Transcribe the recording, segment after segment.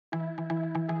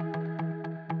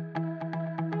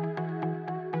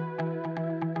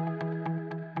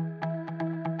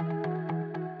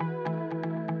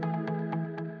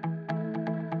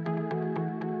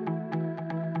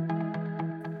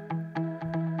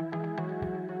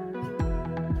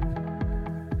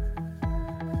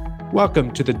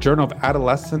Welcome to the Journal of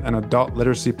Adolescent and Adult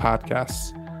Literacy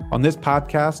podcast. On this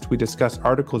podcast, we discuss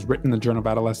articles written in the Journal of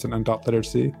Adolescent and Adult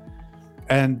Literacy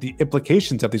and the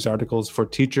implications of these articles for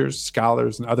teachers,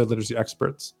 scholars, and other literacy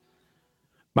experts.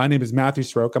 My name is Matthew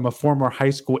Sroke. I'm a former high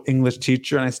school English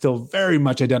teacher, and I still very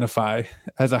much identify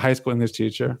as a high school English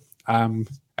teacher.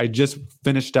 I just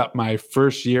finished up my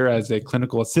first year as a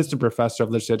clinical assistant professor of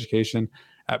literacy education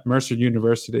at Mercer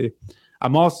University.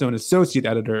 I'm also an associate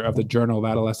editor of the Journal of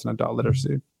Adolescent and Adult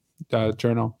Literacy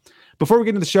journal. Before we get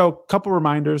into the show, a couple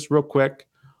reminders real quick.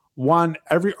 One,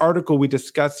 every article we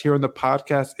discuss here on the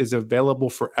podcast is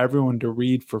available for everyone to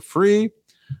read for free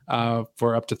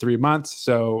for up to 3 months.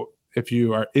 So if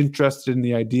you are interested in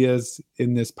the ideas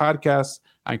in this podcast,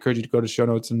 I encourage you to go to show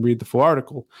notes and read the full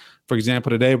article. For example,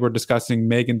 today we're discussing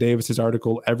Meg Davis's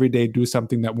article, Every Day Do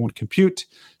Something That Won't Compute,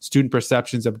 Student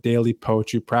Perceptions of Daily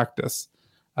Poetry Practice.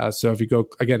 So if you go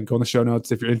in the show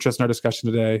notes, if you're interested in our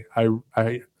discussion today,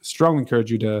 I strongly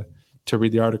encourage you to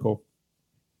read the article.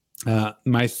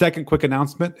 My second quick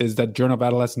announcement is that Journal of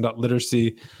Adolescent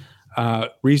Literacy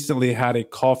recently had a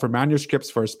call for manuscripts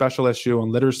for a special issue on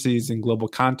literacies in global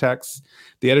contexts.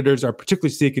 The editors are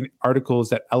particularly seeking articles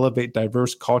that elevate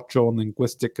diverse cultural and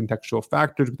linguistic contextual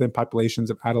factors within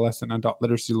populations of adolescent and adult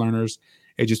literacy learners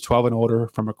ages 12 and older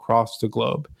from across the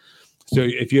globe. So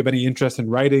if you have any interest in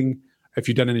writing, if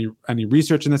you've done any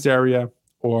research in this area,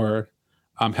 or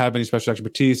have any special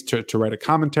expertise to write a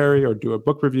commentary or do a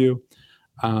book review,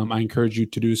 I encourage you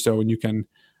to do so. And you can,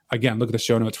 again, look at the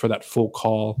show notes for that full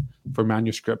call for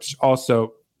manuscripts.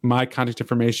 Also, my contact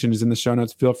information is in the show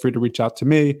notes. Feel free to reach out to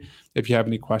me if you have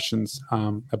any questions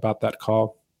about that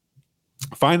call.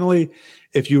 Finally,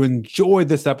 if you enjoyed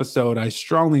this episode, I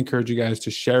strongly encourage you guys to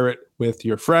share it with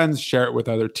your friends, share it with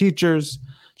other teachers,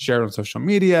 share it on social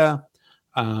media.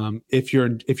 If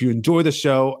you enjoy the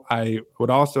show, I would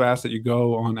also ask that you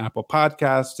go on Apple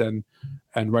Podcasts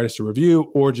and write us a review,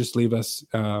 or just leave us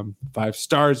 5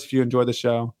 stars if you enjoy the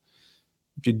show.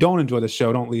 If you don't enjoy the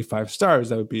show, don't leave 5 stars.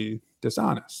 That would be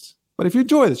dishonest. But if you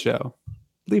enjoy the show,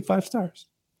 leave 5 stars.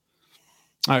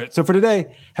 All right. So for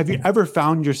today, have you ever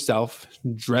found yourself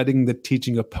dreading the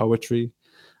teaching of poetry,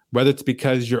 whether it's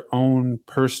because your own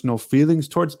personal feelings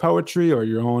towards poetry or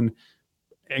your own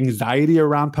anxiety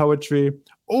around poetry,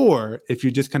 or if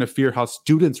you just kind of fear how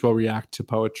students will react to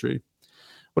poetry?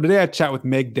 Well, today I chat with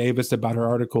Meg Davis about her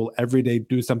article, Every Day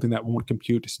Do Something That Won't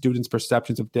Compute, Students'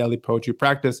 Perceptions of Daily Poetry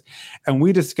Practice. And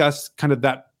we discuss kind of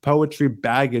that poetry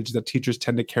baggage that teachers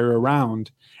tend to carry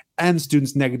around and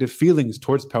students' negative feelings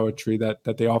towards poetry that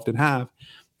they often have,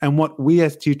 and what we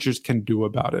as teachers can do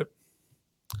about it.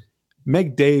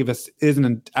 Meg Davis is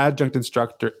an adjunct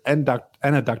instructor and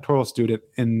a doctoral student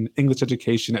in English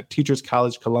education at Teachers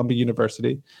College, Columbia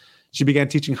University. She began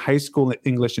teaching high school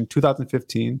English in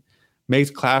 2015. Meg's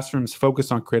classrooms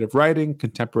focus on creative writing,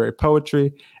 contemporary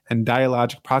poetry, and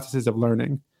dialogic processes of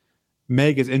learning.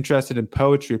 Meg is interested in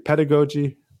poetry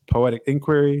pedagogy, poetic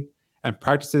inquiry, and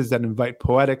practices that invite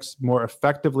poetics more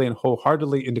effectively and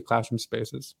wholeheartedly into classroom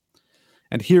spaces.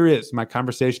 And here is my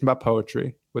conversation about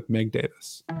poetry with Meg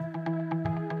Davis.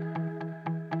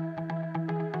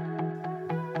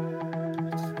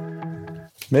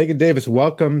 Meg Davis,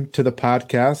 welcome to the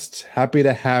podcast. Happy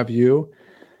to have you.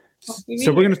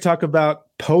 So we're going to talk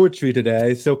about poetry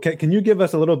today. So can you give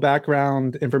us a little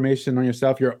background information on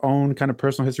yourself, your own kind of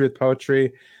personal history with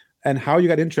poetry, and how you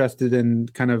got interested in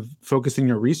kind of focusing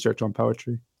your research on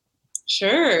poetry?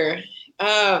 Sure.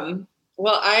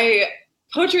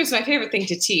 Poetry was my favorite thing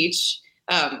to teach.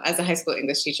 As a high school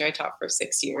English teacher, I taught for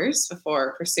 6 years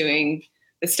before pursuing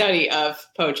the study of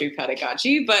poetry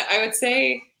pedagogy. But I would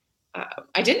say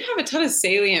I didn't have a ton of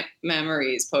salient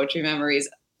memories, poetry memories,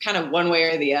 kind of one way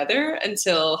or the other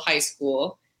until high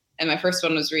school. And my first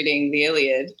one was reading the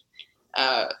Iliad.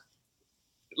 A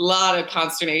lot of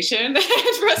consternation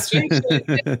and frustration.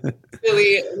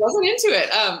 Really wasn't into it.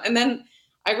 And then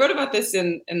I wrote about this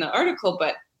in the article,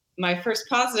 but my first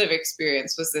positive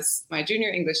experience was my junior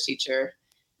English teacher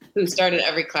who started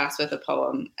every class with a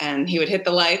poem, and he would hit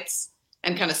the lights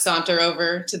and kind of saunter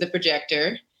over to the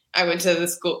projector. I went to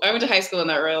high school in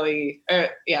the early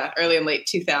and late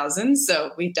 2000s.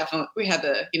 So we had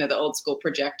the old school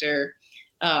projector,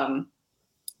 kind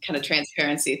of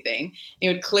transparency thing. He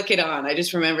would click it on. I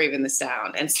just remember even the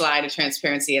sound, and slide a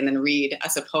transparency and then read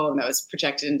us a poem that was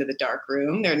projected into the dark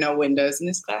room. There are no windows in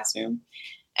this classroom.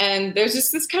 And there's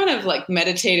just this kind of like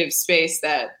meditative space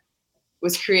that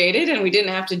was created, and we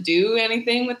didn't have to do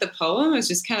anything with the poem. It was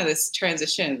just kind of this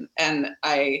transition. And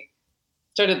I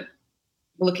started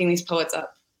looking these poets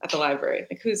up at the library.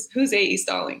 Like, who's A.E.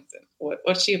 Stallings?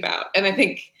 What's she about? And I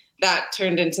think that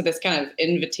turned into this kind of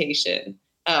invitation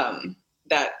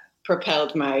that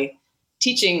propelled my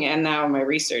teaching and now my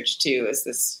research too, is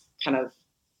this kind of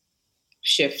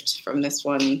shift from this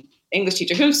one English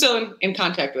teacher who I'm still in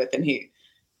contact with, and he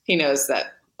knows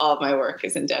that all of my work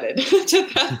is indebted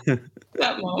to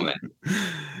that moment.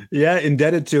 Yeah,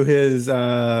 indebted to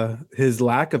his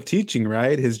lack of teaching,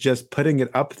 right? His just putting it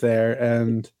up there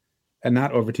and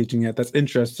not over teaching it. That's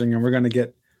interesting, and we're going to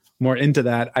get more into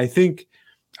that. I think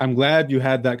I'm glad you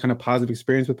had that kind of positive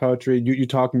experience with poetry. You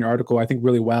talk in your article, I think,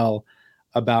 really well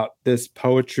about this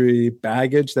poetry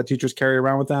baggage that teachers carry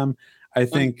around with them. I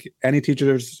think any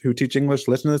teachers who teach English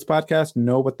listen to this podcast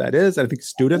know what that is. I think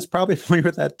students probably familiar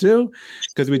with that too,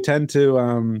 because we tend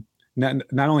to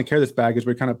not only carry this baggage,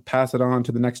 we kind of pass it on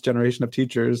to the next generation of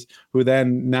teachers who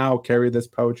then now carry this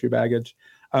poetry baggage.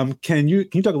 Can you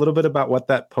talk a little bit about what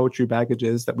that poetry baggage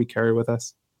is that we carry with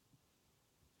us?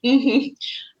 Mm-hmm.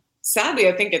 Sadly,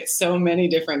 I think it's so many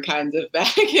different kinds of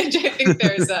baggage. I think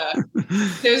there's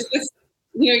this,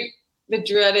 the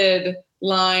dreaded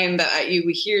line that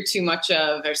we hear too much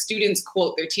of, or students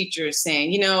quote their teachers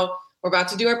saying, we're about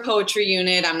to do our poetry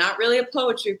unit. I'm not really a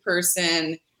poetry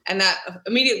person. And that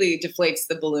immediately deflates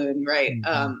the balloon, right?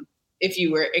 Mm-hmm. If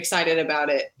you were excited about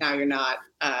it, now you're not.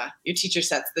 Your teacher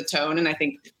sets the tone. And I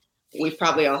think we've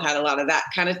probably all had a lot of that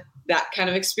kind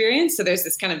of experience. So there's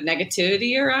this kind of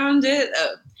negativity around it,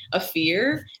 a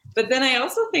fear. But then I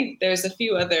also think there's a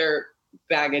few other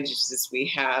baggages we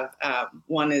have.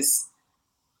 One is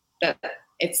that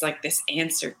it's like this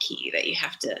answer key that you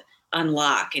have to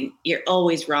unlock, and you're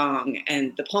always wrong,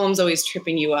 and the poem's always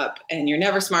tripping you up, and you're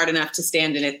never smart enough to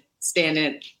stand in it,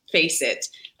 face it.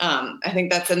 I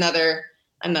think that's another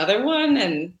one.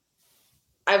 And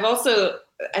I also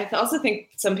think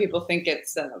some people think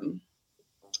it's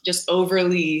just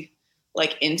overly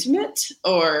like intimate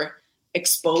or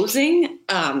exposing,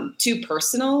 too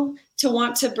personal to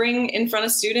want to bring in front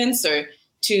of students, or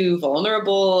too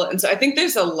vulnerable. And so I think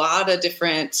there's a lot of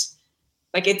different,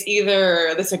 like, it's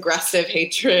either this aggressive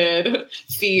hatred,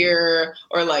 fear,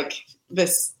 or like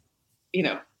this,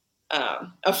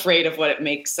 afraid of what it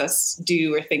makes us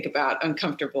do or think about,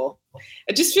 uncomfortable.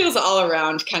 It just feels all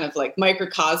around kind of like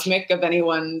microcosmic of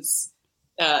anyone's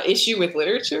issue with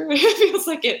literature. It feels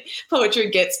like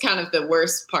poetry gets kind of the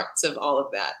worst parts of all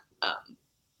of that.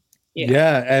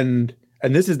 Yeah.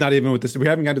 And this is not even with this. We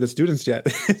haven't gotten to the students yet.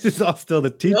 This is all still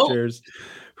the teachers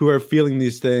who are feeling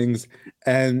these things.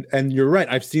 And you're right.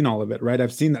 I've seen all of it, right?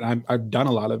 I've seen that. I've done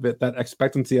a lot of it. That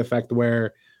expectancy effect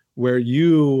where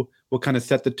you will kind of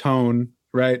set the tone,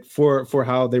 right, for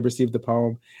how they receive the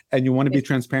poem, and you want to be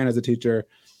transparent as a teacher,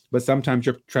 but sometimes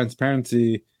your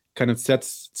transparency kind of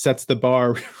sets the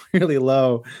bar really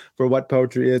low for what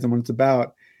poetry is and what it's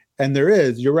about. And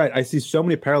you're right. I see so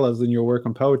many parallels in your work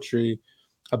on poetry,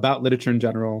 about literature in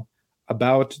general,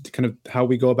 about kind of how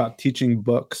we go about teaching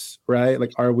books, right?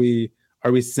 Like, are we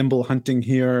symbol hunting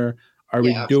here? Are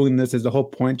we doing this as the whole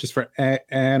point just for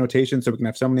annotation, so we can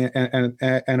have so many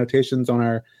annotations on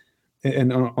our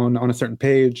on a certain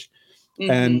page?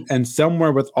 Mm-hmm. And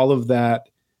somewhere with all of that,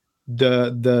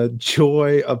 the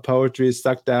joy of poetry is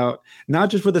sucked out, not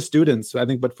just for the students, I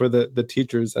think, but for the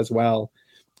teachers as well.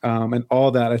 And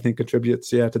all that, I think, contributes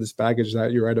to this baggage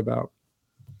that you write about.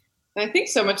 I think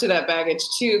so much of that baggage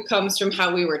too comes from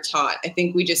how we were taught. I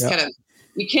think we just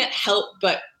we can't help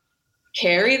but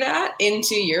carry that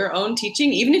into your own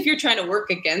teaching, even if you're trying to work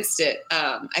against it.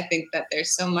 I think that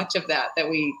there's so much of that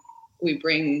we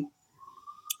bring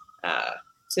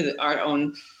to our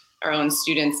own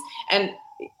students. And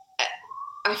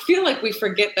I feel like we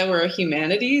forget that we're a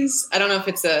humanities. I don't know if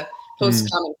it's a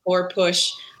post-Common Core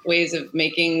push, ways of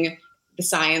making the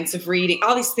science of reading,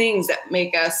 all these things that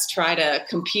make us try to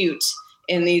compute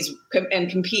in these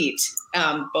and compete.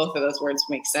 Both of those words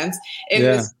make sense in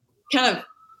this kind of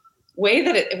way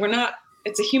that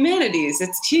it's a humanities,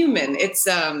 it's human, it's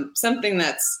something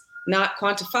that's not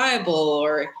quantifiable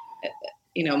or,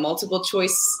 multiple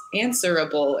choice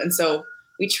answerable. And so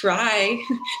we try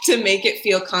to make it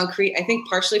feel concrete. I think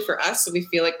partially for us, so we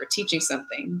feel like we're teaching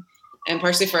something, and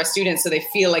partially for our students, so they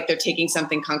feel like they're taking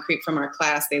something concrete from our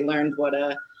class. They learned what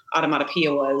a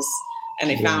automatopoeia was, and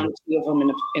they found two of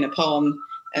them in a poem.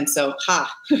 And so,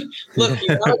 look, you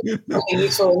know, something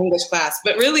useful in English class,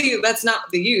 but really that's not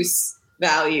the use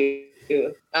value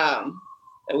that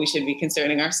we should be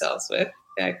concerning ourselves with,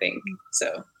 I think.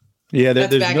 So yeah,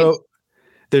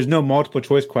 there's no multiple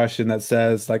choice question that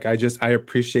says like, I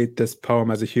appreciate this poem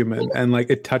as a human and like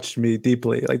it touched me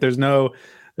deeply. Like there's no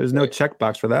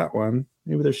checkbox for that one.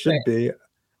 Maybe there should be.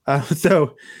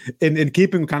 So in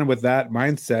keeping kind of with that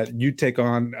mindset, you take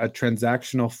on a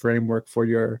transactional framework for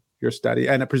your your study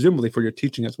and presumably for your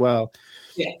teaching as well.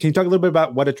 Yeah. Can you talk a little bit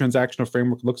about what a transactional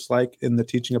framework looks like in the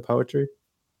teaching of poetry?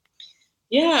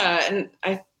 Yeah,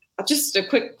 and just a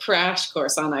quick crash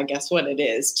course on, I guess, what it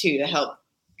is too, to help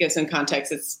give some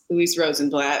context. It's Louise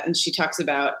Rosenblatt, and she talks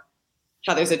about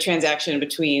how there's a transaction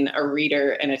between a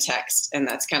reader and a text, and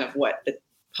that's kind of what the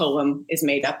poem is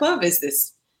made up of, is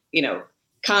this,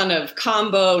 kind of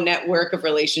combo network of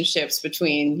relationships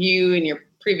between you and your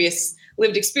previous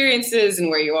lived experiences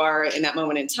and where you are in that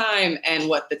moment in time, and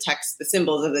what the text, the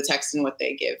symbols of the text and what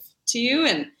they give to you.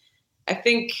 And I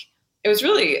think it was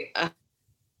really a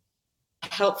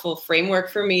helpful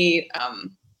framework for me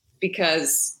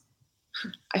because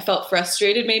I felt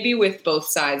frustrated maybe with both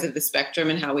sides of the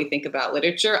spectrum and how we think about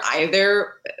literature.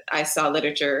 Either I saw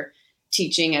literature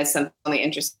teaching as something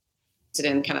interested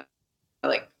in kind of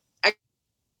like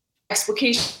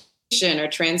explication or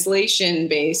translation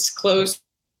based closed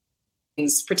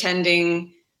things,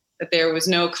 pretending that there was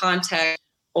no context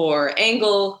or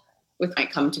angle which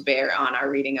might come to bear on our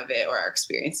reading of it or our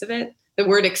experience of it. The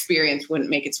word experience wouldn't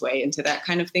make its way into that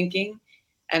kind of thinking.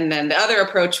 And then the other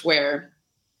approach where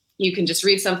you can just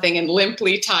read something and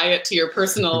limply tie it to your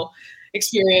personal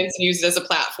experience and use it as a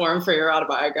platform for your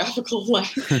autobiographical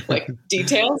like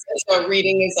details. And so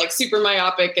reading is like super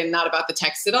myopic and not about the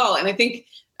text at all. And I think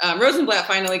Rosenblatt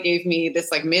finally gave me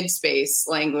this like mid-space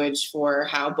language for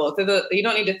how both of you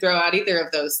don't need to throw out either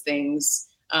of those things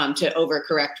to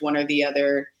overcorrect one or the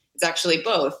other. It's actually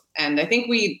both. And I think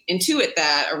we intuit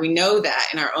that, or we know that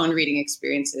in our own reading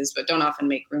experiences, but don't often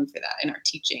make room for that in our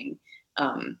teaching.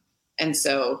 And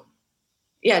so,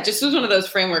 yeah, just was one of those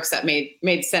frameworks that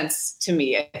made sense to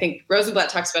me. I think Rosenblatt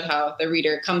talks about how the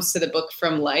reader comes to the book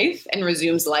from life and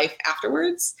resumes life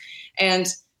afterwards. And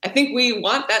I think we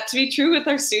want that to be true with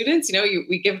our students.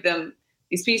 We give them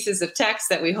these pieces of text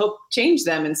that we hope change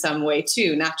them in some way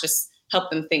too, not just help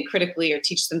them think critically or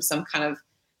teach them some kind of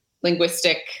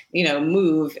linguistic,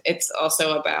 move. It's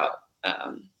also about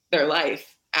their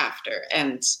life after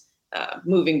and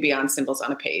moving beyond symbols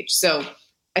on a page. So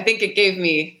I think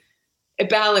it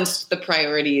balanced the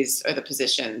priorities or the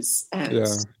positions. And,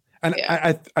 yeah. And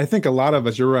yeah. I think a lot of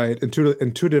us, you're right,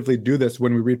 intuitively do this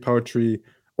when we read poetry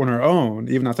on our own,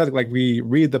 even outside. Like we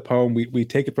read the poem, we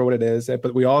take it for what it is,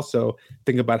 but we also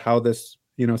think about how this,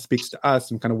 speaks to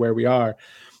us and kind of where we are.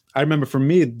 I remember for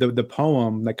me, the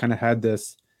poem that kind of had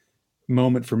this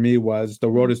moment for me was "The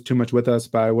World Is Too Much With Us"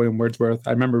 by William Wordsworth.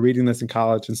 I remember reading this in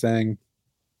college and saying,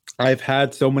 I've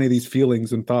had so many of these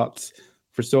feelings and thoughts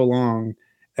for so long,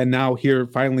 and now here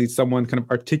finally someone kind of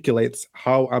articulates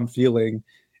how I'm feeling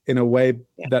in a way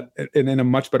that in a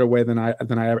much better way than I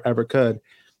ever could.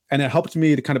 And it helped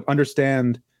me to kind of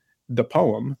understand the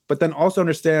poem, but then also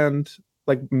understand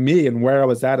like me and where I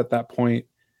was at that point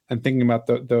and thinking about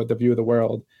the view of the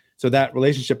world. So that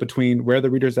relationship between where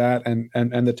the reader's at and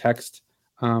the text,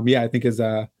 I think is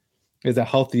a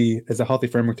healthy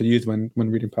framework to use when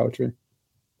reading poetry.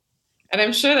 And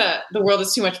I'm sure that the world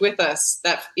is too much with us,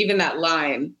 that even that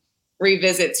line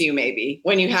revisits you maybe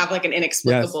when you have like an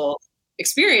inexplicable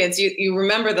experience. You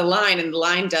remember the line, and the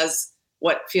line does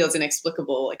what feels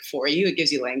inexplicable like for you. It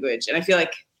gives you language. And I feel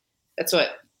like that's what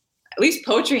at least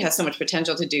poetry has so much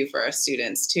potential to do for our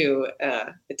students too.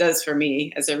 It does for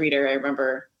me as a reader. I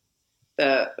remember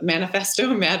the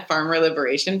Manifesto Mad Farmer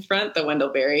Liberation Front, the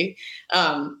Wendell Berry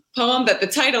poem that the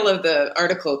title of the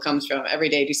article comes from, "Every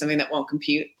Day Do Something That Won't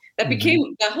Compute."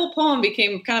 That whole poem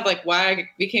became kind of like why I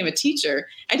became a teacher.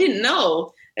 I didn't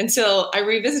know until I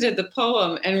revisited the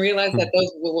poem and realized that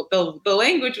the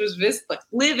language was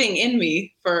living in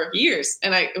me for years,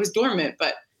 and it was dormant.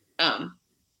 But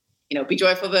be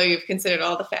joyful though you've considered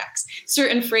all the facts.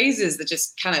 Certain phrases that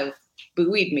just kind of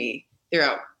buoyed me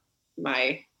throughout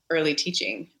my early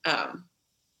teaching.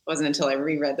 Wasn't until I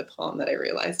reread the poem that I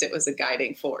realized it was a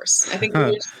guiding force. I think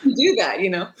we do that,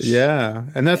 Yeah,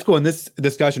 and that's cool. And this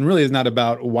discussion really is not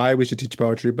about why we should teach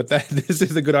poetry, but this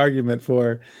is a good argument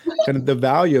for kind of the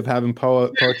value of having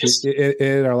poetry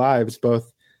in our lives,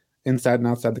 both inside and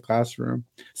outside the classroom.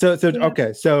 So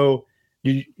okay, so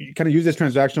you kind of use this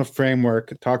transactional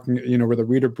framework, talking, where the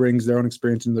reader brings their own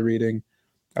experience into the reading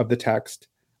of the text.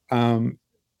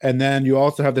 And then you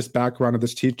also have this background of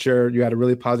this teacher. You had a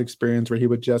really positive experience where he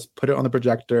would just put it on the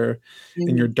projector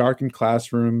in your darkened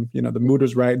classroom. The mood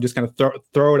was right, and just kind of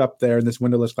throw it up there in this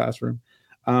windowless classroom.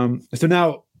 So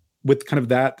now, with kind of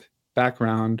that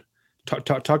background,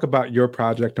 talk about your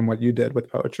project and what you did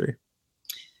with poetry.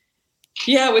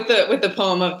 Yeah, with the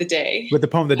poem of the day. With the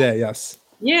poem of the day, yes.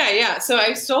 Yeah. So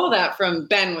I stole that from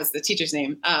Ben, was the teacher's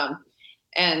name,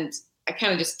 and I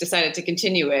kind of just decided to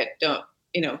continue it.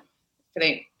 If it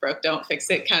ain't broke, don't fix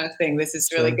it kind of thing. This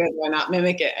is really good. Why not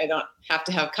mimic it? I don't have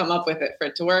to have come up with it for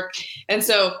it to work. And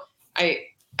so I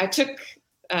took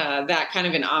that kind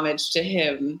of in homage to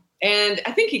him. And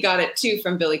I think he got it too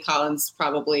from Billy Collins,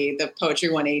 probably the Poetry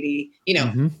 180,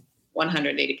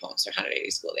 180 poems or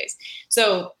 180 school days.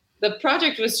 So the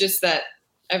project was just that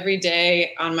every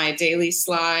day on my daily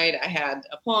slide, I had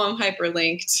a poem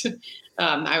hyperlinked.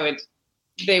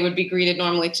 They would be greeted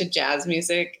normally to jazz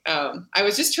music. I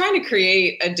was just trying to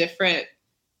create a different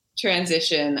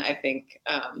transition, I think,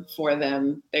 for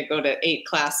them. They go to 8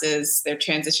 classes. They're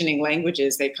transitioning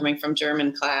languages. They're coming from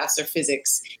German class or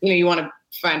physics. You want to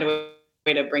find a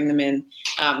way to bring them in.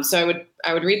 So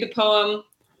I would read the poem,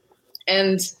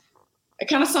 and I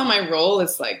kind of saw my role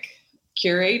as like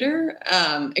curator,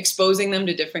 exposing them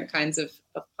to different kinds of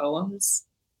poems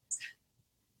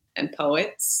and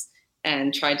poets,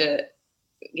 and tried to,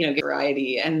 get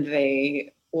variety. And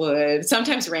they would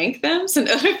sometimes rank them. So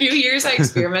a few years I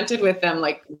experimented with them,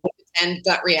 like, and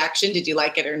gut reaction, did you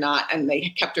like it or not? And they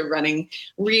kept a running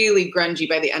really grungy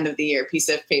by the end of the year piece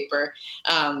of paper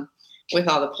with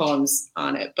all the poems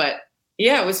on it. But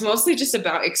yeah, it was mostly just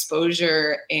about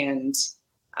exposure and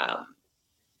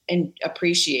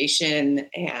appreciation.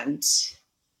 And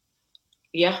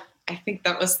yeah, I think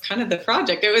that was kind of the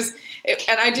project.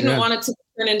 And I didn't want it to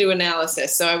turn into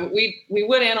analysis. So we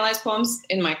would analyze poems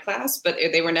in my class, but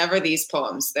they were never these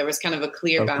poems. There was kind of a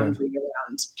clear boundary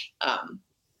around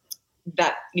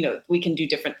that, we can do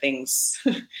different things,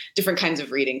 different kinds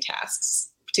of reading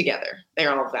tasks together.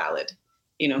 They're all valid,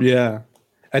 Yeah.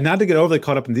 And not to get overly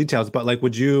caught up in details, but like,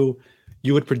 you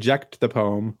would project the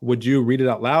poem. Would you read it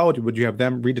out loud? Would you have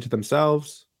them read it to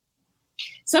themselves?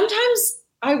 Sometimes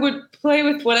I would play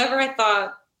with whatever I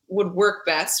thought would work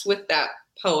best with that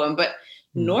poem. But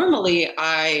normally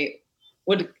I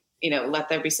would, let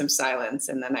there be some silence,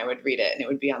 and then I would read it, and it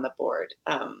would be on the board.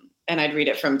 And I'd read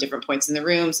it from different points in the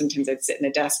room. Sometimes I'd sit in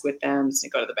a desk with them, so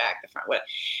go to the back, the front, what.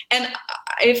 And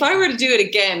if I were to do it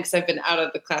again, because I've been out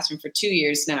of the classroom for 2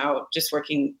 years now, just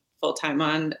working full-time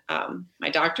on my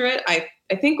doctorate, I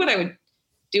think what I would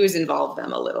do is involve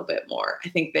them a little bit more. I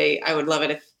think I would love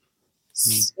it if,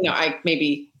 I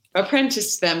maybe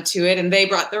apprenticed them to it and they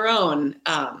brought their own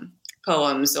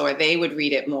poems, or they would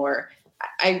read it more.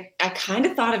 I kind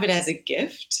of thought of it as a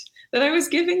gift that I was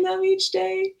giving them each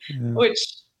day, which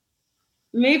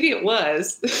maybe it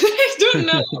was. I don't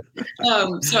know.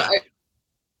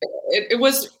 It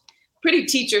was pretty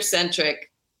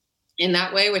teacher-centric in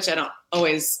that way, which I don't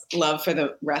always love for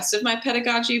the rest of my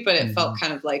pedagogy, but it felt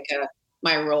kind of like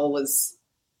my role was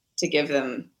to give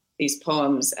them these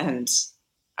poems, and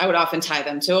I would often tie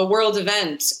them to a world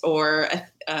event, or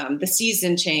the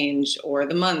season change, or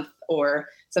the month, or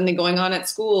something going on at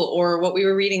school, or what we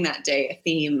were reading that day, a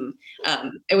theme.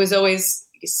 It was always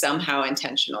somehow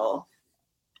intentional,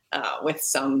 with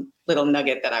some little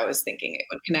nugget that I was thinking it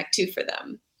would connect to for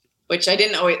them, which I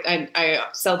didn't always, I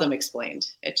seldom explained.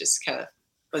 It just kind of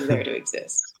was there to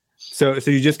exist. So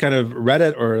you just kind of read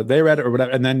it, or they read it, or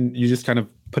whatever, and then you just kind of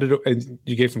put it, and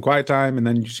you gave some quiet time, and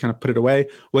then you just kind of put it away.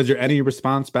 Was there any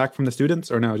response back from the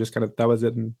students, or no, just kind of, that was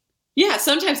it? And yeah,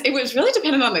 sometimes it was really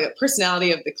dependent on the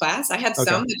personality of the class. I had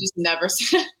some that just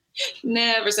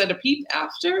never said a peep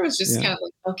after. It was just kind of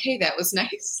like, okay, that was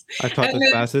nice. I taught the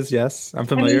classes. Yes, I'm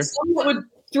familiar. And some that would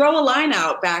throw a line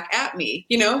out back at me,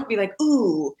 be like,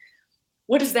 ooh,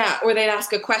 what is that? Or they'd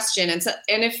ask a question. And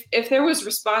if there was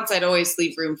response, I'd always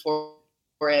leave room for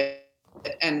it,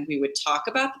 and we would talk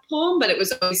about the poem, but it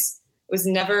was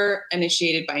never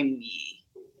initiated by me.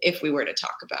 If we were to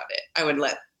talk about it, I would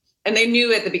and they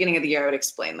knew at the beginning of the year, I would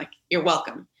explain, like, you're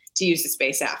welcome to use the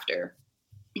space after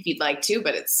if you'd like to,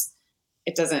 but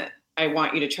I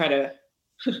want you to try to,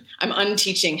 I'm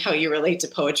unteaching how you relate to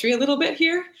poetry a little bit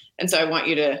here. And so I want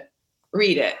you to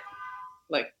read it,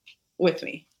 like, with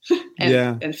me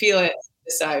and feel it,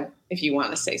 decide if you want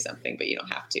to say something, but you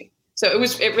don't have to. So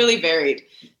it really varied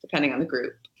depending on the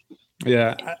group.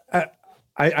 Yeah.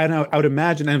 I know. I would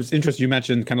imagine, and it was interesting you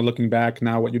mentioned kind of looking back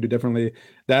now what you do differently.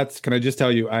 Can I just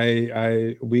tell you,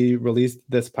 we released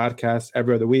this podcast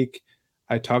every other week.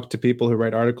 I talk to people who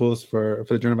write articles for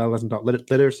the Journal of Adolescent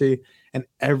Literacy, and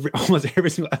almost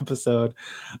every single episode,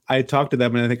 I talk to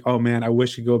them and I think, oh man, I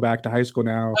wish I could go back to high school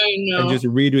now and just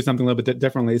redo something a little bit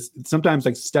differently. Sometimes,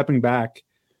 like, stepping back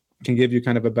can give you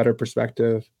kind of a better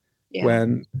perspective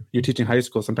when you're teaching high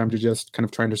school. Sometimes you're just kind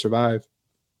of trying to survive,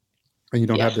 and you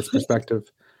don't have this perspective.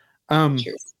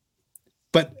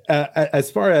 But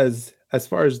as far as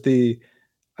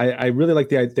I really like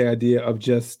the idea of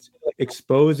just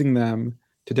exposing them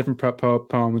to different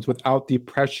poems without the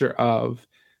pressure of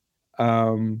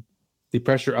having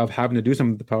to do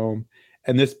something with the poem.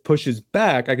 And this pushes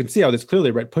back. I can see how this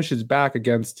clearly, right, pushes back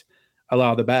against a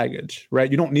lot of the baggage,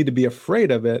 right? You don't need to be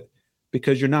afraid of it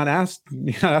because you're not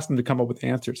asking to come up with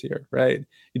answers here, right?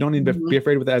 You don't need to be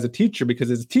afraid of it as a teacher, because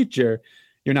as a teacher,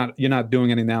 you're not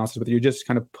doing any analysis, but you're just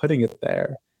kind of putting it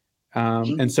there.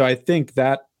 And so I think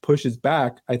that pushes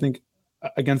back, I think,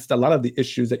 against a lot of the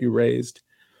issues that you raised,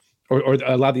 or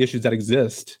a lot of the issues that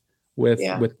exist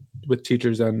with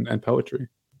teachers and poetry.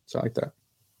 So I like that.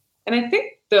 And I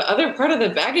think the other part of the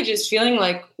baggage is feeling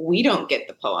like we don't get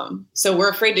the poem. So we're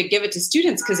afraid to give it to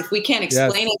students, because if we can't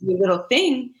explain every little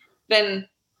thing, then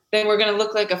we're going to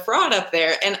look like a fraud up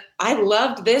there. And I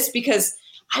loved this because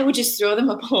I would just throw them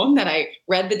a poem that I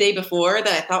read the day before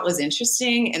that I thought was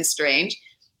interesting and strange.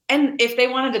 And if they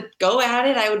wanted to go at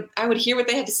it, I would hear what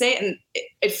they had to say. And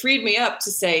it freed me up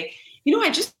to say, I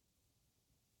just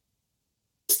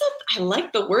thought I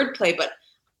like the wordplay, but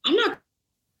I'm not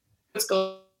what's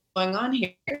going on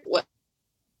here. What,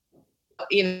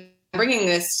 bringing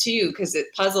this to you because it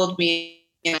puzzled me.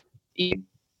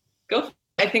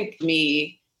 I think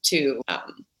me too,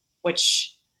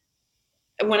 which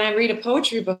when I read a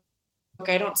poetry book,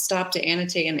 I don't stop to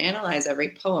annotate and analyze every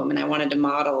poem. And I wanted to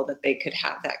model that they could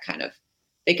have that kind of,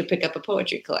 they could pick up a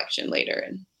poetry collection later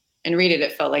and read it.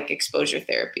 It felt like exposure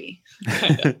therapy.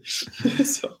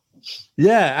 So.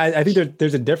 Yeah, I think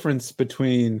there's a difference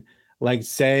between like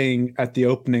saying at the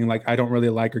opening, like, I don't really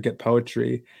like or get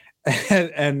poetry,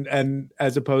 and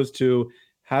as opposed to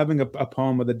having a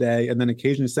poem of the day and then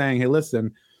occasionally saying, hey,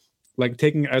 listen, like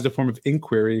taking it as a form of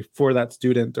inquiry for that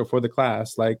student or for the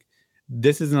class, like,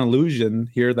 this is an illusion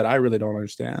here that I really don't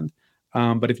understand.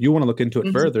 But if you want to look into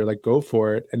it further, like, go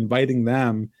for it. Inviting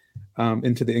them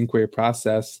into the inquiry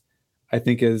process, I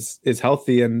think is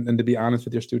healthy, and to be honest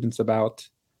with your students about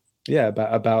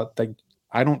like,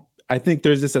 I think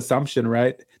there's this assumption,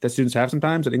 right, that students have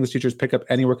sometimes, that English teachers pick up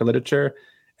any work of literature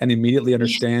and immediately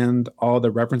understand all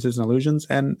the references and allusions,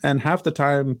 and half the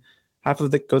time, half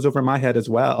of it goes over my head as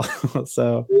well.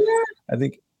 So I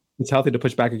think it's healthy to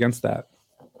push back against that.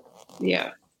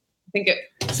 Yeah, I think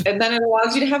and then it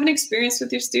allows you to have an experience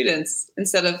with your students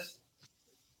instead of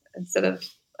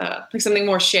like something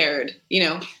more shared,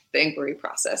 the inquiry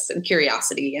process and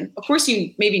curiosity. And of course,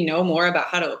 you maybe know more about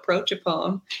how to approach a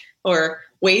poem or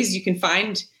ways you can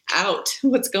find out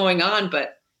what's going on,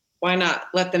 but why not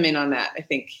let them in on that? I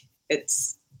think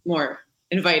it's more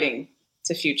inviting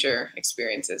to future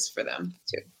experiences for them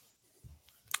too.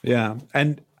 Yeah.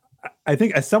 And I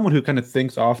think as someone who kind of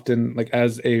thinks often, like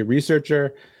as a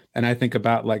researcher, and I think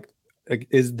about like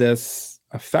is this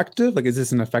effective? Like, is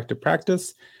this an effective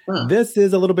practice? This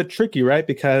is a little bit tricky, right?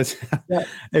 Because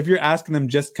if you're asking them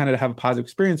just kind of to have a positive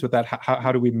experience with that,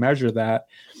 how do we measure that?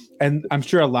 And I'm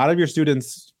sure a lot of your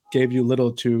students gave you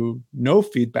little to no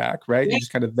feedback, right? You're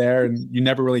just kind of there and you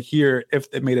never really hear if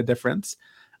it made a difference.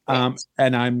 And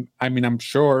I'm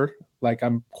sure, like,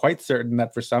 I'm quite certain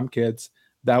that for some kids,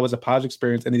 that was a positive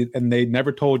experience, and they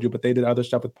never told you, but they did other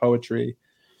stuff with poetry,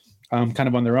 kind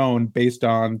of on their own based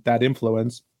on that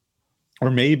influence. Or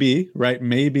maybe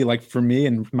like for me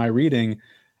and my reading,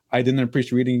 I didn't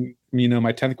appreciate reading,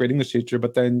 my 10th grade English teacher,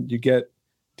 but then you get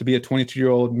to be a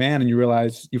 22-year-old man and you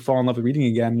realize you fall in love with reading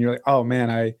again. And you're like, oh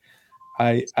man,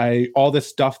 I all this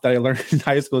stuff that I learned in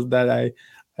high school that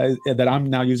that I'm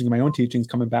now using in my own teachings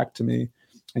coming back to me,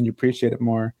 and you appreciate it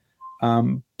more.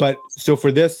 But so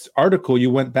for this article, you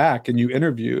went back and you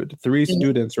interviewed 3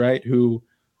 students, right, who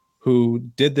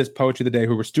did this poetry of the day,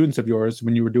 who were students of yours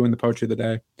when you were doing the poetry of the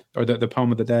day, or the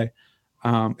poem of the day.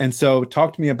 And so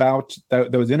talk to me about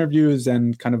those interviews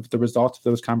and kind of the results of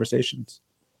those conversations.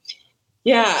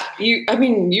 Yeah, you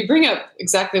bring up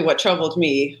exactly what troubled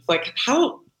me. Like,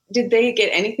 how did they get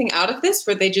anything out of this?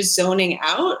 Were they just zoning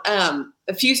out?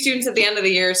 A few students at the end of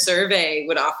the year survey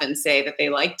would often say that they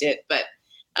liked it, but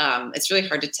it's really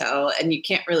hard to tell. And you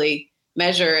can't really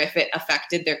measure if it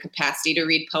affected their capacity to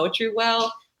read poetry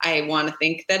well. I want to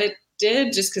think that it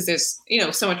did, just because there's,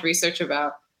 so much research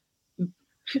about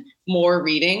more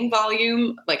reading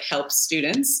volume, like, helps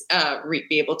students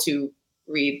be able to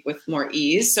read with more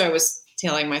ease. So I was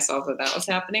telling myself that was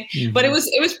happening, but it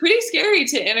was pretty scary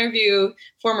to interview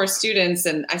former students.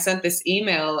 And I sent this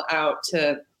email out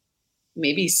to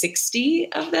maybe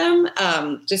 60 of them,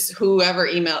 just whose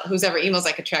emails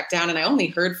I could track down. And I only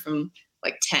heard from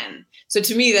like 10. So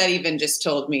to me, that even just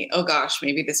told me, oh gosh,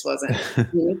 maybe this wasn't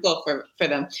meaningful for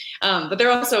them. But they're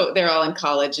all in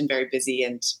college and very busy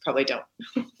and probably don't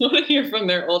want to hear from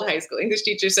their old high school English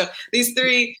teachers. So these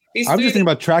three. I'm just thinking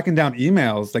about tracking down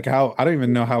emails, like how I don't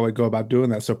even know how I go about doing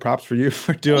that. So props for you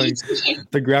for doing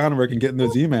the groundwork and getting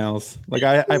those emails. Like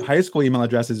I have high school email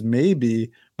addresses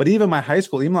maybe, but even my high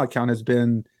school email account has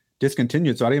been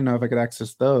discontinued, so I don't even know if I could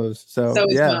access those. So So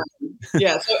is yeah, mine.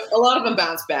 Yeah, so a lot of them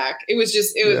bounced back. It was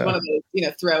yeah. one of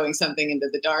those, throwing something into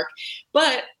the dark.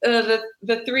 But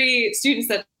the three students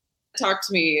that talked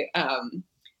to me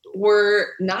were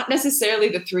not necessarily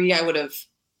the three I would have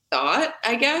thought,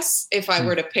 I guess, if I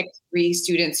were to pick three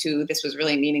students who this was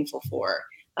really meaningful for,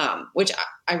 which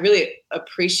I really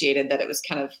appreciated that it was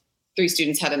kind of three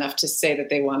students had enough to say that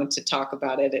they wanted to talk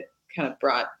about it. It kind of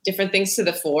brought different things to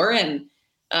the fore, and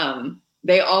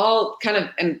they all kind of,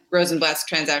 and Rosenblatt's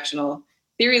transactional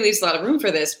theory leaves a lot of room for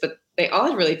this, but they all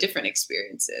had really different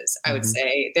experiences. I would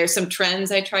say there's some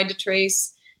trends I tried to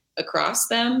trace across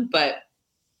them, but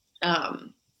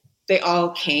they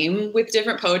all came with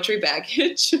different poetry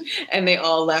baggage and they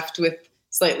all left with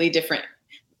slightly different.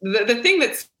 The thing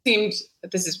that seemed,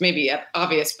 this is maybe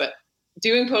obvious, but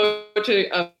doing poetry,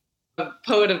 a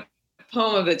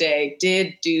poem of the day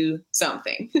did do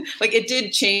something. Like it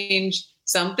did change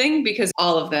something because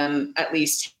all of them at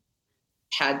least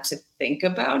had to think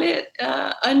about it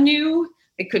anew.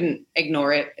 They couldn't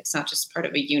ignore it. It's not just part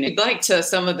of a unit. Like to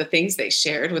some of the things they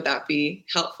shared, would that be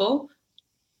helpful?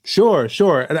 Sure.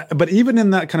 But even in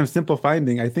that kind of simple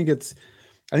finding, I think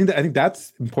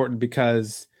that's important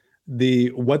because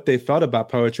what they felt about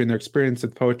poetry and their experience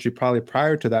with poetry probably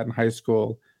prior to that in high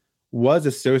school was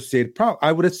associated,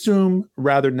 I would assume,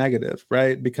 rather negative,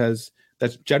 right? Because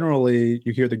that's generally,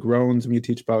 you hear the groans when you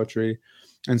teach poetry.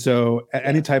 And so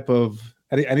any type of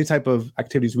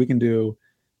activities we can do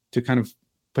to kind of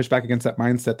push back against that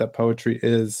mindset that poetry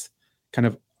is kind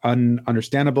of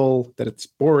ununderstandable, that it's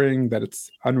boring, that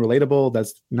it's unrelatable,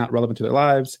 that's not relevant to their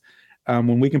lives.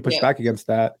 When we can push back against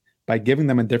that by giving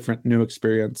them a different new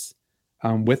experience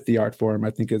with the art form,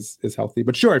 I think is healthy.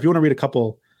 But sure, if you want to read a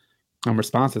couple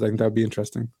responses, I think that would be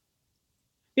interesting.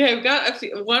 Yeah, I've got a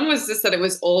few. One was just that it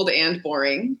was old and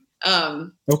boring.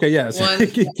 Okay, yes.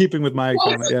 Keeping with my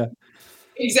comment, yeah.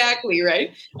 Exactly,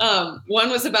 right. One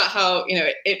was about how,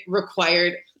 it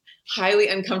required highly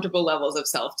uncomfortable levels of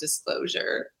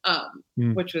self-disclosure,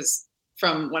 which was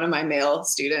from one of my male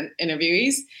student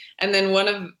interviewees. And then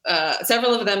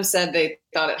several of them said they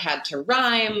thought it had to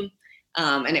rhyme,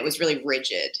 and it was really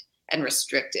rigid and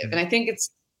restrictive. And I think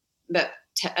that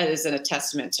is a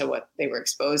testament to what they were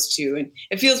exposed to. And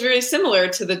it feels very similar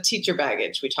to the teacher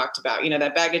baggage we talked about.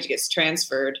 That baggage gets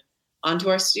transferred onto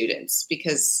our students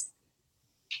because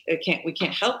we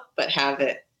can't help but have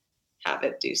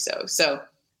it do so. So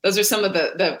those are some of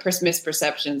the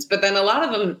misperceptions. But then a lot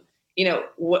of them,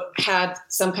 had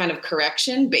some kind of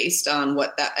correction based on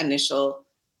what that initial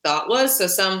thought was. So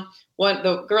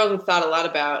the girl who thought a lot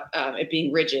about it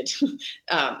being rigid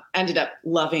ended up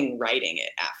loving writing it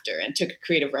after and took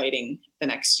creative writing the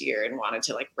next year and wanted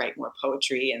to write more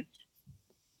poetry and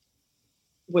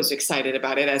was excited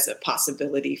about it as a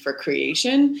possibility for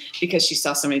creation because she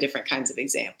saw so many different kinds of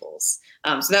examples.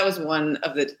 So that was one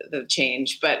of the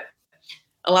change, but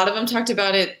a lot of them talked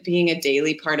about it being a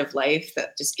daily part of life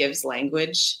that just gives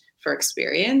language for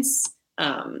experience.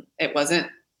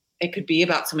 It could be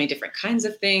about so many different kinds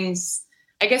of things.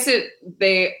 I guess a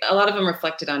lot of them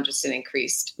reflected on just an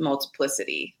increased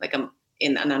multiplicity,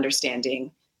 in an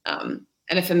understanding and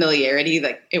a familiarity.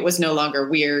 Like it was no longer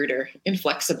weird or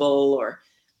inflexible or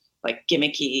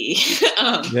gimmicky.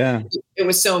 It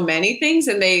was so many things.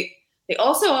 And they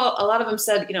also, a lot of them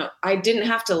said, I didn't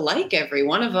have to like every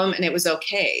one of them and it was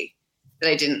okay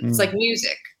that I didn't. It's like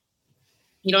music.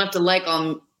 You don't have to like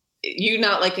you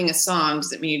not liking a song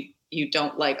doesn't mean you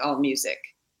don't like all music,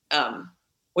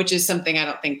 which is something I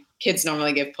don't think kids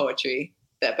normally give poetry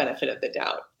that benefit of the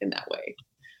doubt in that way.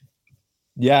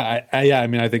 Yeah. I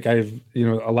mean, I think I've,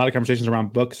 a lot of conversations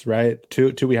around books, right?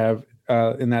 Two we have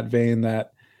in that vein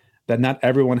that not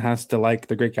everyone has to like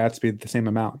The Great Gatsby the same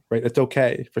amount, right? It's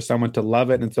okay for someone to love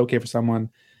it and it's okay for someone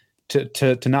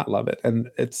to not love it. And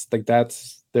it's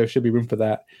there should be room for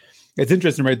that. It's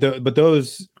interesting, right? But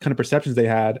those kind of perceptions they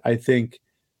had, I think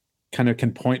kind of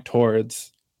can point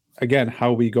towards, again,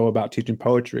 how we go about teaching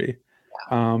poetry.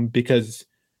 Because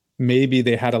maybe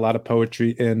they had a lot of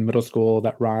poetry in middle school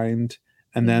that rhymed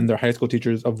and then their high school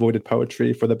teachers avoided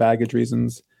poetry for the baggage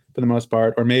reasons for the most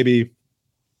part. Or maybe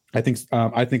I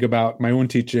think about my own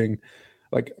teaching,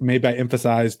 maybe I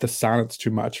emphasized the sonnets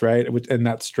too much, right? In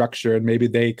that structure. And maybe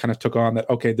they kind of took on that,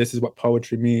 okay, this is what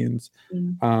poetry means.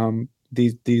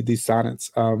 These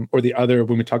sonnets, or the other,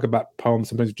 when we talk about poems,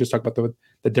 sometimes we just talk about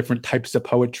the different types of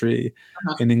poetry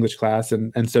in English class.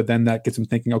 And so then that gets them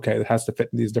thinking, okay, it has to fit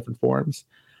in these different forms.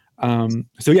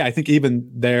 So yeah, I think even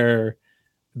their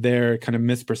kind of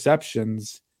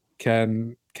misperceptions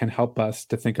can help us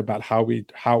to think about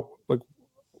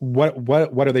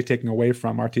what are they taking away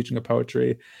from our teaching of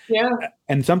poetry? Yeah.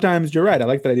 And sometimes you're right. I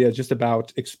like that idea. It's just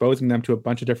about exposing them to a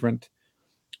bunch of different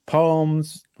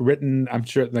poems written, I'm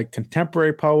sure, like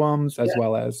contemporary poems as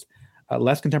well as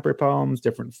less contemporary poems,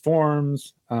 different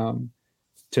forms,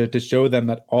 to show them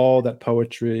that all that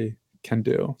poetry can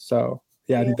do. So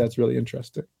I think that's really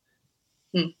interesting.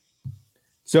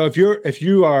 So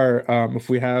if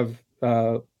we have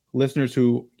listeners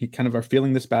who kind of are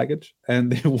feeling this baggage and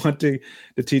they want to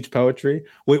teach poetry,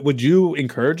 would you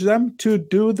encourage them to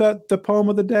do the poem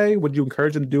of the day? Would you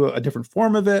encourage them to do a different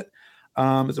form of it?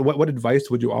 So what advice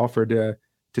would you offer to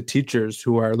teachers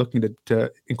who are looking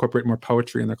to incorporate more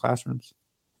poetry in their classrooms?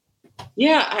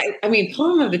 Yeah, I mean,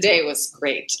 poem of the day was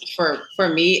great for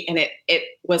me, and it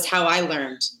was how I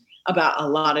learned about a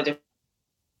lot of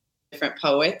different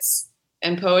poets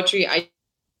and poetry. I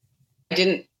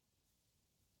didn't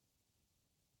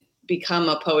become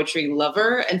a poetry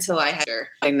lover until I had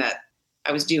something that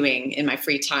I was doing in my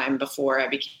free time before I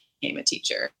became a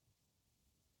teacher.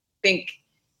 I think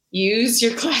use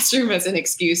your classroom as an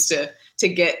excuse to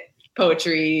get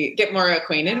poetry, get more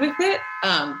acquainted with it.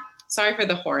 Sorry for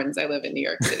the horns. I live in New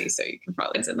York City, so you can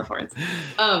probably send the horns.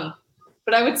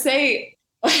 But I would say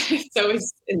I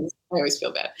always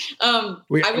feel bad.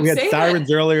 We had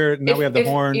sirens earlier. Now we have the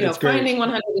horn. It's finding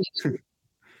 100.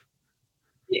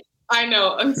 I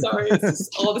know. I'm sorry. It's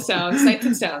just all the sounds, sights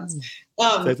and sounds.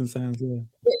 Sights and sounds. Yeah.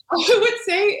 I would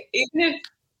say even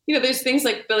if there's things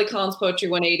like Billy Collins' Poetry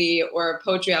 180 or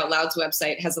Poetry Out Loud's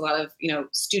website has a lot of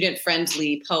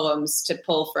student-friendly poems to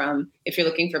pull from if you're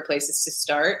looking for places to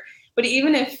start. But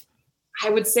even if I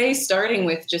would say starting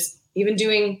with just even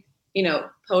doing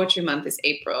Poetry Month is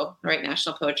April, right?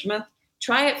 National Poetry Month.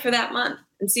 Try it for that month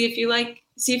and see if you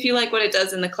like what it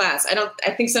does in the class.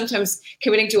 I think sometimes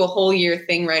committing to a whole year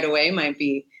thing right away might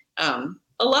be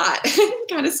a lot,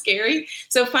 kind of scary.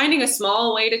 So finding a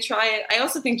small way to try it. I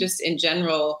also think just in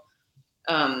general,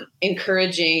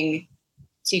 encouraging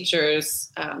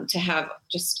teachers to have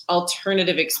just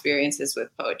alternative experiences with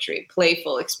poetry,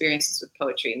 playful experiences with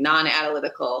poetry,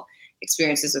 non-analytical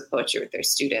experiences with poetry with their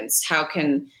students. How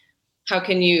can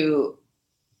you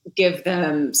give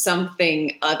them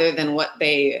something other than what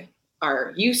they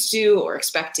are used to or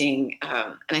expecting?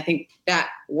 And I think that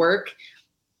work,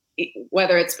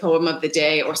 whether it's poem of the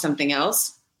day or something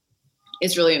else,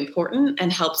 is really important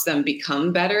and helps them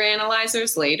become better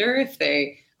analyzers later if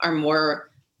they are more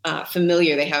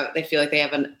familiar. They feel like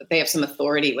they have some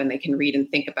authority when they can read and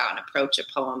think about and approach a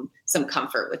poem, some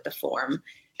comfort with the form.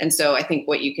 And so I think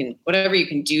whatever you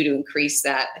can do to increase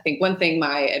that. I think one thing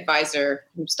my advisor,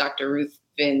 who's Dr. Ruth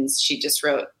Vins, she just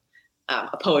wrote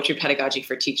a poetry pedagogy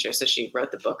for teachers. So she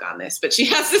wrote the book on this, but she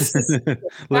has this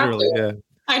literally, yeah.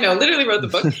 I know, literally wrote the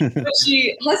book, but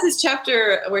she has this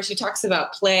chapter where she talks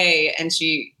about play and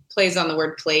she plays on the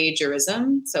word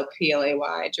plagiarism. So PLAY,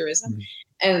 jurism,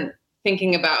 and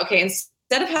thinking about, okay,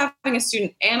 instead of having a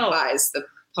student analyze the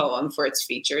poem for its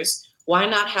features, why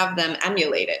not have them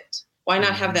emulate it? Why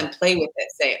not have them play with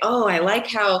it? Say, oh, I like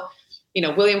how,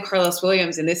 William Carlos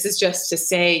Williams, and this is just to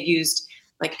say, used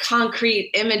like concrete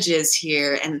images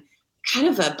here and kind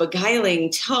of a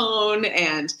beguiling tone,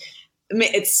 and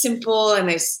it's simple and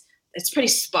it's pretty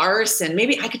sparse, and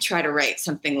maybe I could try to write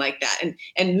something like that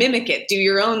and mimic it. Do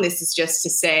your own. This is just to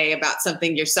say about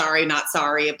something you're sorry, not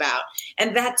sorry about.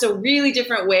 And that's a really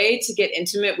different way to get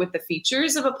intimate with the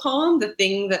features of a poem, the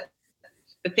things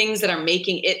that are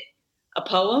making it a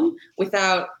poem,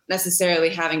 without necessarily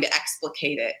having to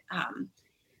explicate it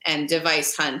and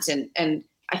device hunt. And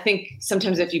I think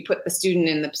sometimes if you put the student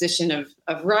in the position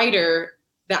of writer,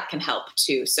 that can help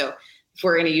too. So if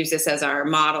we're going to use this as our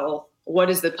model, what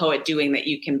is the poet doing that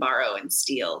you can borrow and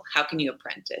steal? How can you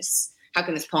apprentice? How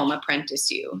can this poem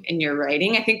apprentice you in your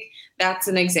writing? I think that's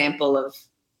an example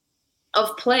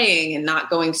of playing and not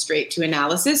going straight to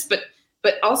analysis,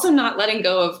 but also not letting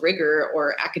go of rigor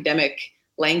or academic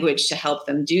language to help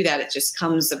them do that. It just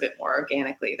comes a bit more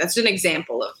organically. That's an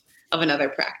example of another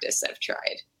practice I've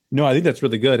tried. No, I think that's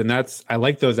really good. And I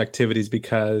like those activities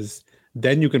because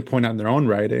then you can point out in their own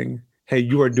writing, hey,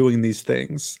 you are doing these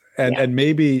things. And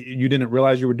maybe you didn't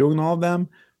realize you were doing all of them,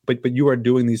 but you are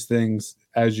doing these things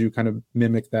as you kind of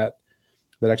mimic that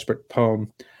expert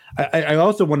poem. I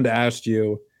also wanted to ask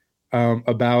you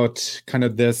about kind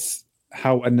of this,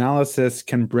 how analysis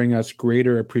can bring us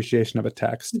greater appreciation of a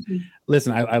text. Mm-hmm.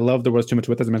 Listen, I love the words too much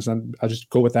with, as I mentioned. I'll just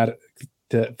go with that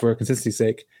for consistency's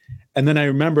sake. And then I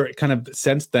remember kind of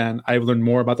since then, I've learned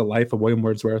more about the life of William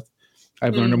Wordsworth.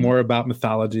 I've learned more about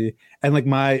mythology, and like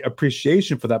my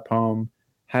appreciation for that poem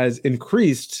has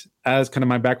increased as kind of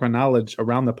my background knowledge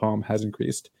around the poem has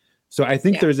increased. So I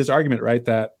think there's this argument, right,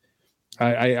 that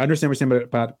I understand what you're saying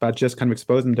about just kind of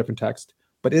exposing the different text,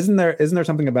 but isn't there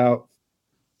something about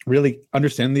really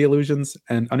understanding the allusions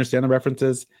and understand the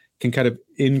references can kind of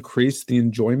increase the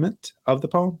enjoyment of the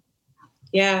poem?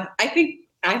 Yeah, I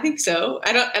think so.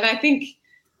 I think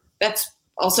that's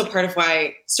also part of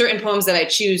why certain poems that I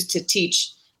choose to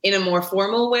teach in a more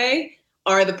formal way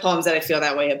are the poems that I feel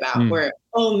that way about, where,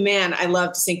 oh man, I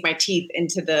love to sink my teeth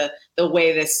into the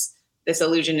way this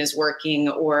illusion is working,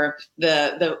 or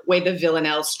the way the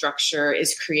villanelle structure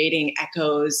is creating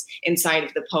echoes inside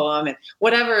of the poem, and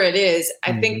whatever it is.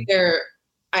 I think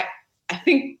I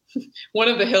think one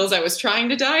of the hills I was trying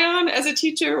to die on as a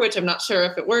teacher, which I'm not sure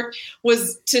if it worked,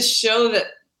 was to show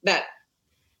that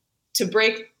to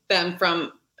break them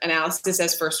from analysis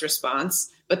as first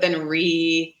response, but then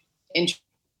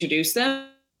reintroduce them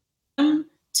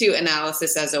to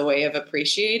analysis as a way of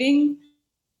appreciating.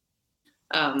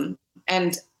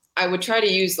 And I would try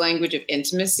to use language of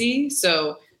intimacy.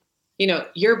 So,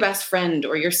 your best friend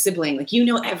or your sibling, like,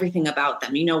 everything about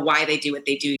them, why they do what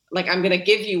they do. Like, I'm going to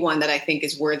give you one that I think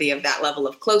is worthy of that level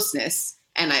of closeness.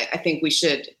 And I think we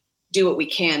should do what we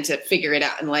can to figure it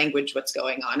out in language, what's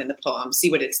going on in the poem, see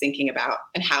what it's thinking about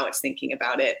and how it's thinking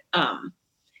about it.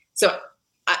 So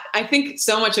I think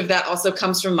so much of that also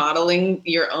comes from modeling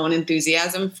your own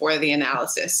enthusiasm for the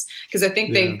analysis, because I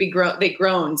think they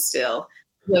groan still.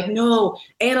 Like, no,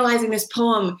 analyzing this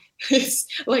poem is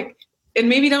like, and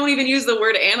maybe don't even use the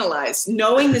word analyze.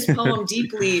 Knowing this poem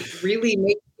deeply really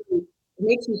makes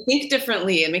you think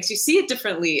differently and makes you see it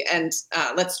differently. And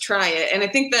let's try it. And I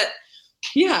think that,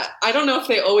 I don't know if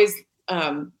they always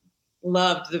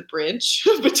loved the bridge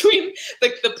between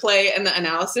the play and the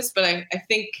analysis, but I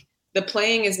think the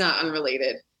playing is not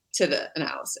unrelated to the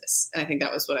analysis. And I think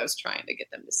that was what I was trying to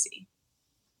get them to see.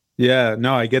 Yeah,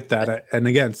 no, I get that. And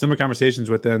again, similar conversations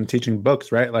within teaching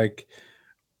books, right? Like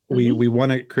we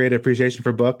want to create appreciation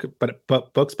for books, but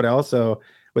I also,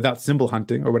 without symbol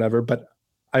hunting or whatever, but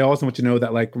I also want you to know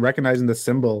that, like, recognizing the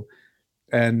symbol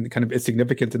and kind of its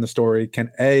significance in the story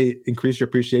can A, increase your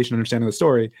appreciation and understanding of the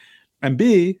story, and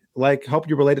B, like, help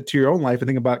you relate it to your own life and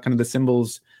think about kind of the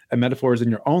symbols and metaphors in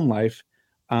your own life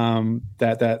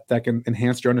that can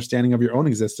enhance your understanding of your own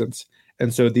existence.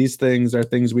 And so these things are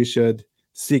things we should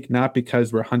seek, not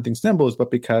because we're hunting symbols,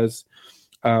 but because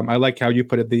I like how you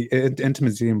put it, the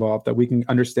intimacy involved, that we can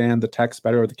understand the text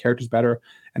better or the characters better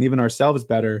and even ourselves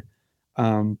better.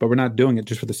 But we're not doing it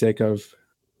just for the sake of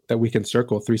that we can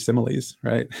circle 3 similes,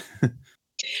 right?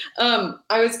 I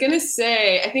was going to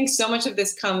say, I think so much of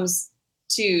this comes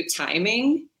to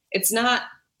timing. It's not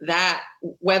that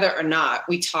whether or not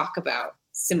we talk about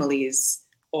similes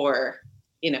or,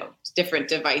 different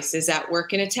devices at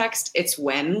work in a text, it's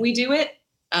when we do it.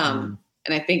 And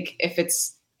I think if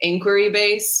it's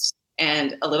inquiry-based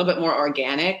and a little bit more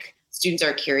organic, students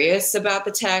are curious about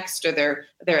the text, or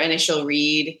their initial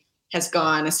read has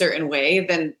gone a certain way,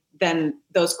 then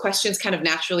those questions kind of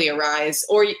naturally arise,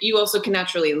 or you also can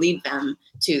naturally lead them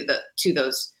to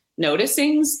those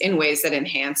noticings in ways that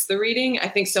enhance the reading. I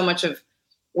think so much of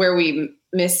where we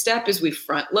misstep is we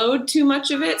front load too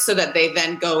much of it so that they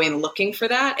then go in looking for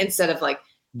that, instead of like,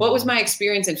 what was my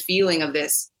experience and feeling of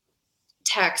this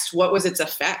text? What was its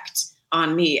effect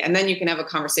on me? And then you can have a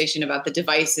conversation about the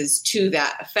devices to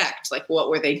that effect. Like, what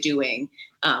were they doing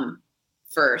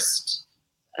first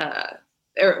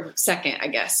or second, I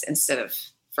guess, instead of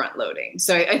front loading.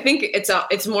 So I think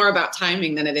it's more about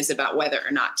timing than it is about whether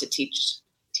or not to teach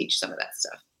some of that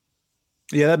stuff.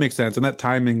 Yeah, that makes sense. And that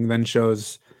timing then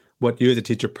shows what you as a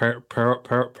teacher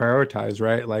prioritize,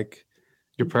 right? Like,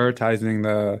 you're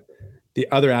prioritizing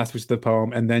the other aspects of the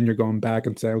poem, and then you're going back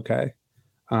and say, okay,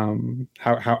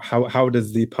 how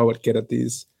does the poet get at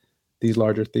these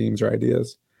larger themes or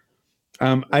ideas?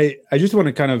 I just want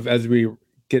to kind of, as we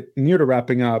get near to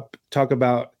wrapping up, talk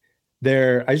about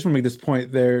I just want to make this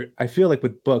point there. I feel like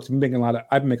with books, I've been making a lot of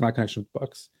connections with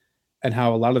books, and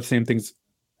how a lot of the same things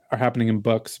are happening in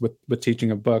books with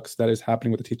teaching of books that is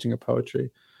happening with the teaching of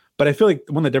poetry. But I feel like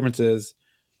one of the differences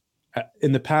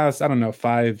in the past, I don't know,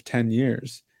 5-10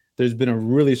 years, there's been a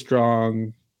really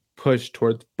strong push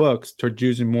towards books, towards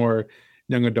using more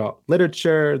young adult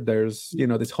literature. There's,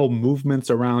 this whole movements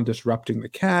around disrupting the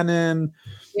canon.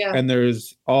 Yeah. And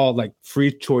there's all like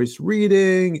free choice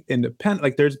reading, independent,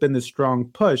 like there's been this strong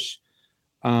push,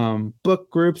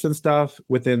 book groups and stuff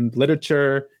within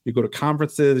literature. You go to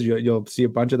conferences, you'll see a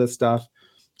bunch of this stuff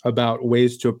about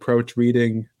ways to approach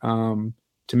reading,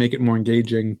 to make it more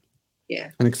engaging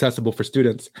and accessible for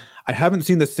students. I haven't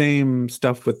seen the same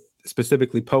stuff with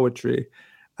specifically poetry.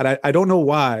 And I don't know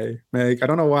why, Meg. I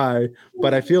don't know why,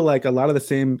 but I feel like a lot of the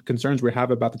same concerns we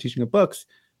have about the teaching of books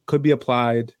could be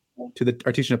applied to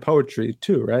our teaching of poetry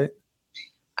too, right?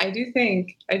 I do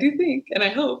think, and I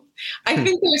hope. I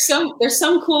think there's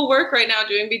some cool work right now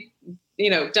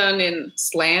done in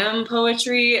slam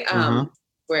poetry,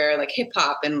 where like hip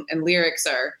hop and lyrics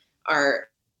are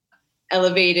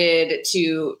elevated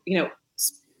to,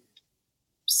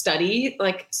 study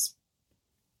like,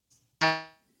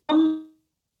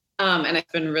 and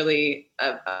it's been really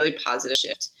a really positive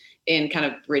shift in kind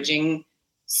of bridging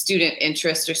student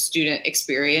interest or student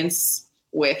experience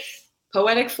with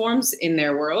poetic forms in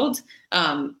their world.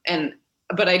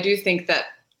 But I do think that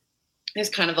there's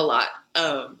kind of a lot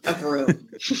of room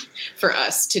for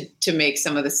us to make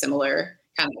some of the similar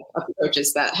kind of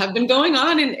approaches that have been going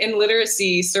on in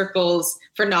literacy circles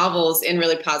for novels in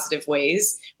really positive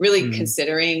ways, really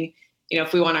considering,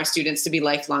 if we want our students to be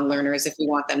lifelong learners, if we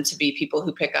want them to be people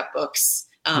who pick up books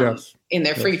in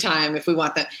their free time, if we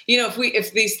want them,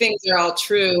 if these things are all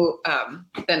true,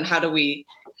 then how do we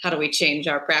change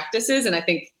our practices? And I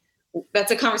think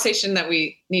that's a conversation that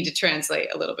we need to translate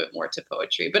a little bit more to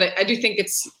poetry. But I do think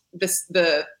it's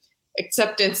the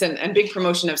acceptance and big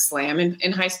promotion of slam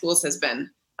in high schools has been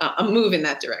a move in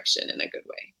that direction in a good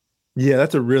way. Yeah,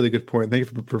 that's a really good point. Thank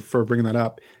you for bringing that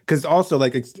up. Because also,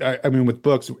 with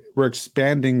books, we're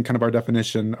expanding kind of our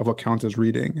definition of what counts as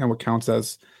reading and what counts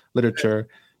as literature.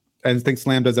 And I think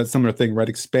slam does that similar thing, right?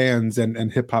 Expands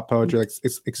and hip hop poetry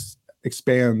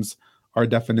expands our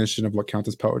definition of what counts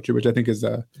as poetry, which I think is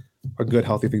a good,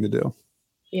 healthy thing to do.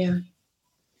 Yeah.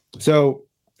 So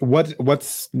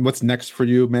what's next for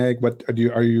you, Meg?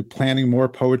 Are you planning more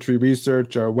poetry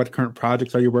research, or what current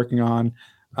projects are you working on?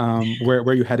 Where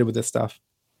are you headed with this stuff?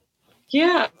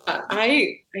 Yeah,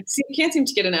 I can't seem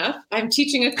to get enough. I'm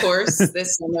teaching a course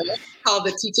this summer called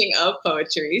The Teaching of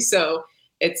Poetry. So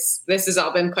this has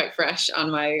all been quite fresh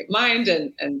on my mind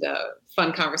and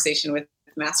fun conversation with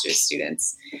master's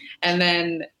students. And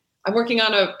then I'm working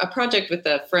on a project with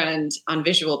a friend on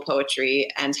visual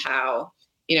poetry and how,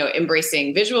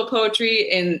 embracing visual poetry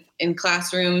in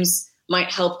classrooms might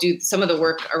help do some of the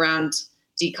work around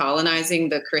decolonizing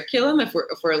the curriculum if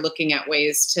we're looking at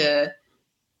ways to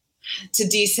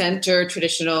decenter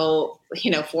traditional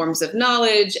forms of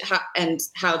knowledge,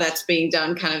 how that's being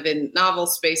done kind of in novel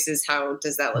spaces. How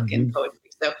does that look in poetry?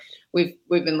 So we've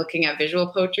been looking at visual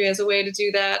poetry as a way to do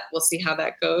that. We'll see how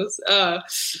that goes.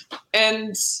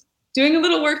 And doing a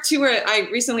little work too, where I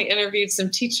recently interviewed some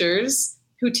teachers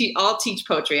who all teach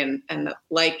poetry and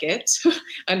like it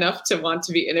enough to want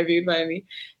to be interviewed by me.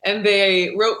 And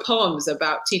they wrote poems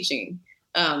about teaching.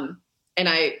 And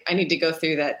I need to go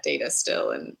through that data still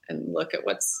and look at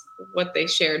what they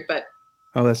shared. But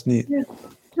that's neat. Yeah,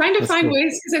 trying to find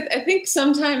ways, because I think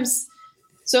sometimes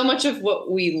so much of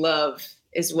what we love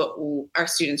is what our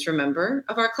students remember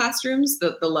of our classrooms,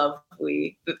 the love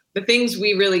the things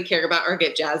we really care about or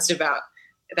get jazzed about,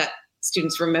 that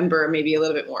students remember maybe a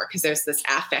little bit more because there's this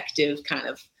affective kind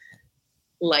of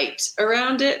light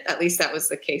around it. At least that was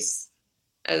the case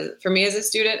for me as a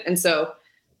student. And so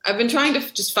I've been trying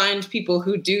to just find people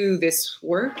who do this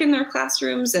work in their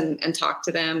classrooms and talk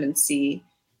to them and see,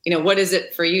 what is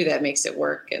it for you that makes it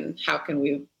work, and how can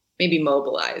we maybe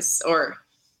mobilize or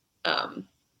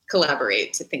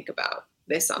collaborate to think about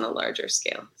this on a larger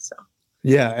scale. So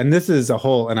yeah, and this is a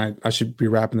whole, and I should be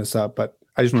wrapping this up, but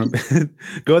I just want to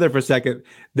go there for a second.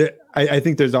 I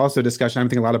think there's also a discussion I'm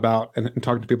thinking a lot about and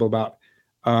talking to people about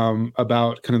kind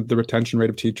of the retention rate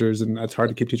of teachers, and it's hard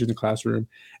to keep teachers in the classroom,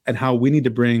 and how we need to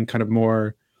bring kind of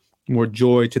more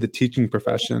joy to the teaching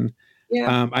profession.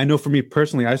 Yeah. I know for me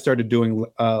personally, I started doing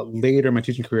later in my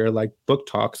teaching career, like book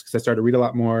talks, because I started to read a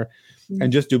lot more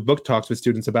and just do book talks with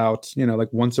students about,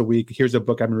 like once a week, here's a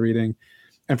book I've been reading.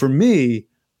 And for me,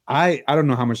 I don't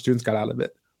know how much students got out of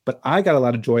it, but I got a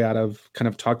lot of joy out of kind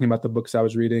of talking about the books I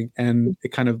was reading, and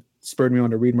it kind of spurred me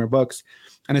on to read more books.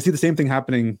 And I see the same thing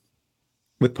happening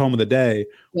with Poem of the Day,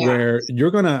 where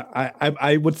you're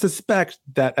I would suspect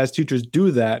that as teachers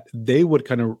do that, they would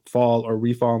kind of fall or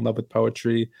re-fall in love with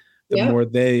poetry the more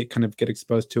they kind of get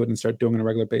exposed to it and start doing it on a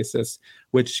regular basis,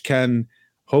 which can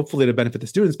hopefully to benefit the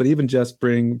students, but even just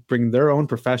bring their own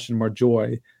profession more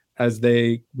joy as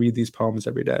they read these poems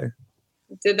every day.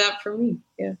 It did that for me.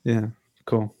 Yeah. Yeah.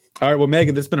 Cool. All right. Well,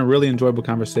 Megan, this has been a really enjoyable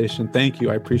conversation. Thank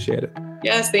you. I appreciate it.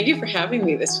 Yes. Thank you for having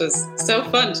me. This was so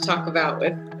fun to talk about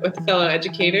with a fellow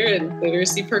educator and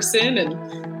literacy person.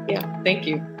 And yeah, thank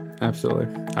you. Absolutely.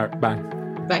 All right. Bye.